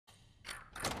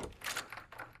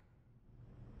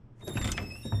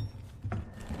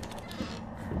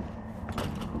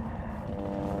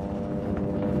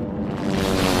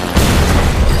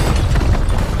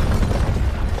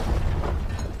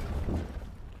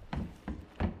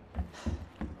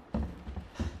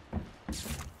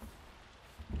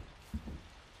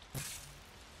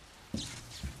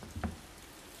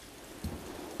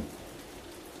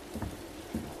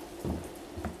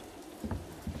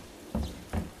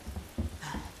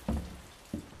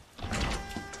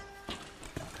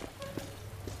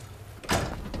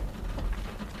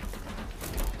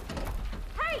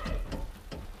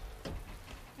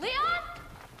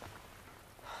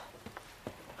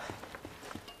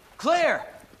Claire!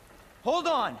 Hold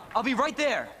on! I'll be right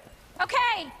there!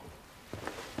 Okay!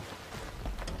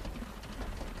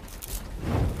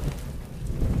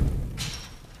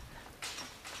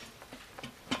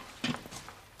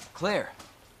 Claire!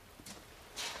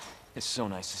 It's so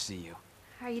nice to see you.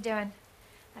 How are you doing?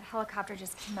 That helicopter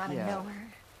just came out of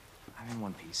nowhere. I'm in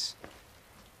one piece.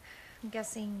 I'm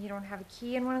guessing you don't have a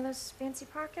key in one of those fancy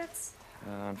pockets?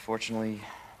 Unfortunately,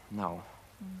 no.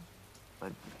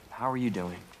 But how are you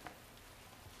doing?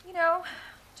 You know,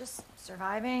 just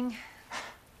surviving.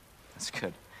 That's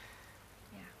good.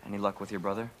 Yeah. Any luck with your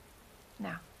brother?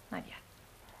 No, not yet.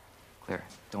 Claire,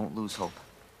 don't lose hope.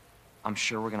 I'm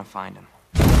sure we're gonna find him.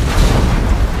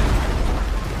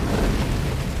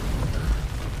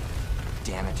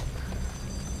 Damn it.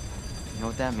 You know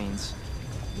what that means?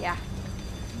 Yeah.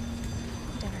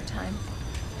 Dinner time.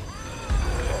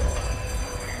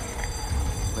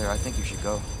 Claire, I think you should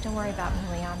go. Don't worry about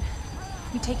me, Leon.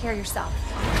 You take care of yourself.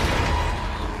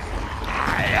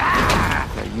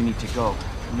 Claire, you need to go.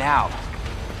 Now!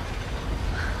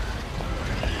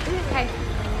 Okay,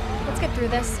 let's get through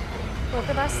this. Both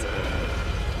of us.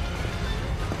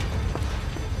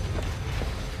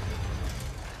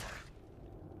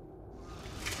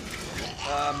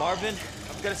 Marvin,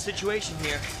 I've got a situation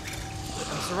here.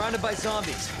 I'm surrounded by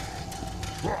zombies.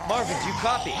 Marvin, do you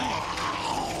copy?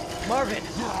 Marvin!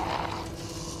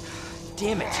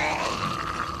 Damn it.